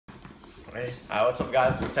Right. What's up,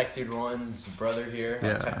 guys? It's Tech Dude One's brother here.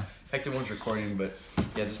 Yeah. Tech Dude One's recording, but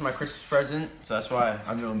yeah, this is my Christmas present, so that's why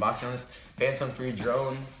I'm doing unboxing on this. Phantom 3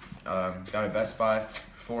 drone. Got it at Best Buy.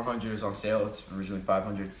 400 is on sale. It's originally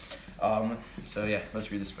 500. So yeah, let's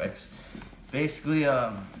read the specs. Basically,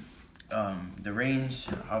 the range,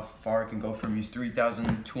 how far it can go from you is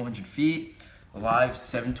 3,200 feet. Live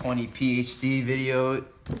 720p HD video.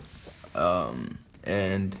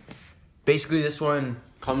 And basically this one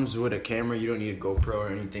comes with a camera. You don't need a GoPro or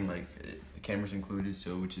anything, like the camera's included,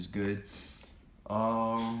 so which is good.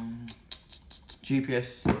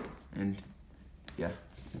 GPS, and yeah,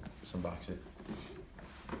 let's unbox it.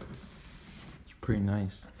 It's pretty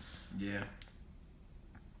nice. Yeah.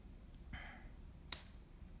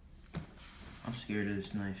 I'm scared of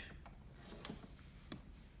this knife.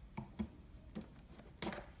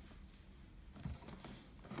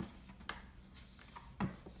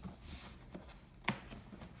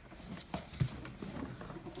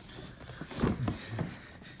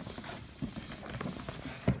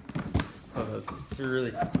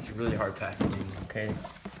 It's really hard packaging, okay?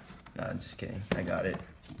 No, I'm just kidding. I got it.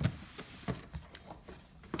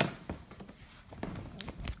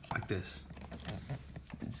 Like this.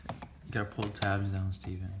 You gotta pull the tabs down,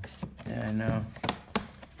 Steven. Yeah, I know.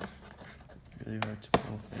 Really hard to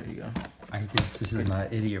pull. There you go. I guess this is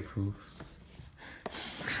not idiot proof.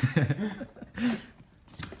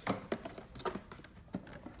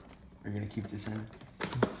 We're gonna keep this in.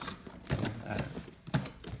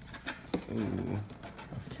 Ooh.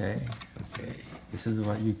 Okay. This is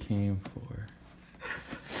what you came for.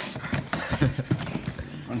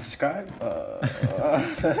 Unsubscribe?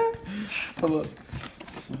 Oh, look.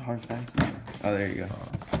 It's a hard package. Oh, there you go.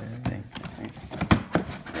 Okay.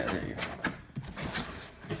 Yeah, there you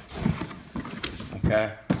go.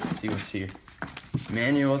 Okay, let's see what's here.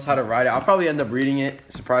 Manuals, how to ride it. I'll probably end up reading it,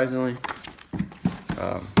 surprisingly. You're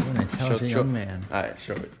an intelligent young man. Alright,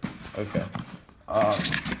 show it. Okay.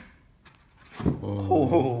 Whoa.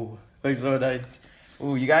 Oh, looks so nice.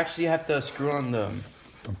 Oh, you actually have to screw on the...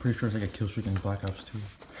 I'm pretty sure it's like a kill streak in Black Ops 2.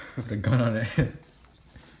 With a gun on it.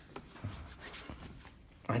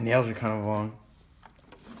 My nails are kind of long.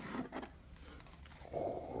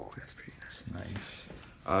 Oh, that's pretty nice.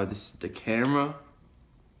 This is the camera.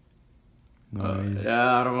 Nice.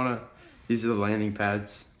 Yeah, I don't want to... These are the landing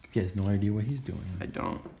pads. He has no idea what he's doing. I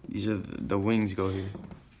don't. These are the wings go here.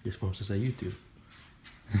 You're supposed to say YouTube.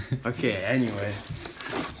 Okay, anyway.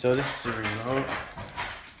 So this is the remote.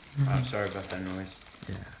 I'm sorry about that noise.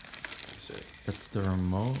 Yeah. So, That's the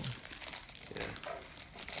remote. yeah.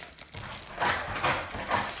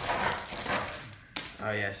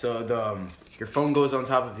 Oh yeah, so the your phone goes on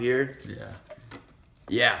top of here. Yeah.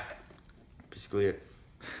 Yeah. Basically it.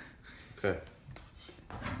 Okay.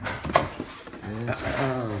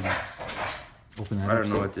 Open that I up. don't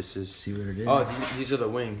know what this is. See what it is. Oh, these are the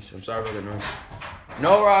wings. I'm sorry about the noise.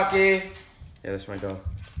 No, Rocky! Yeah, that's my dog.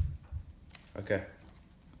 Okay.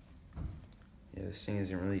 Yeah, this thing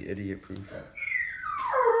isn't really idiot-proof.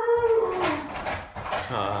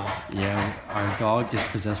 Yeah, our dog is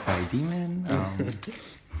possessed by a demon.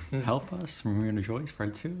 Help us from We're Gonna Joyce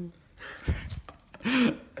Part 2.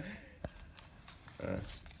 Oh,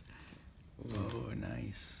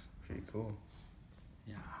 nice. Pretty cool.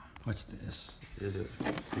 Yeah. What's this?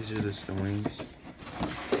 These are the wings.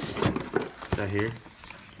 Is that here?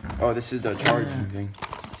 Oh, this is the charging thing.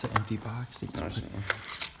 It's an empty box. No, it's not.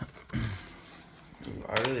 Ooh,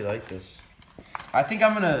 I really like this. I think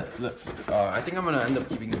I'm gonna end up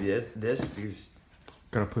keeping this because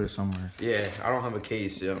Gotta put it somewhere. yeah, I don't have a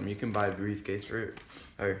case. You can buy a briefcase for it,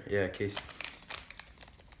 or yeah, a case.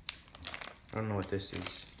 I don't know what this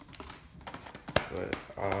is, but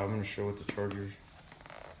I'm gonna show what the chargers.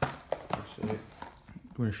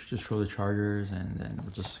 We're gonna just show the chargers and then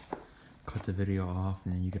we'll just cut the video off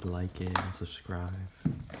and then you could like it and subscribe.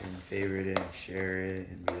 And favorite it and share it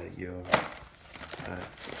and be like, yo.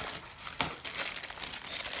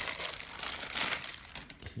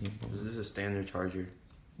 This is a standard charger.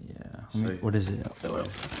 Yeah. So, what is it? Oh,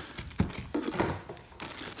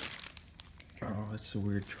 that's a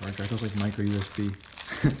weird charger. It looks like micro USB.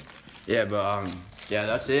 Yeah, but yeah,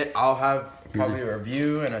 that's it. I'll have probably a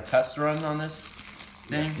review and a test run on this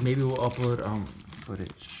thing. Maybe we'll upload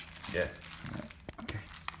footage. Yeah. Okay.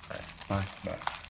 All right. Bye. Bye.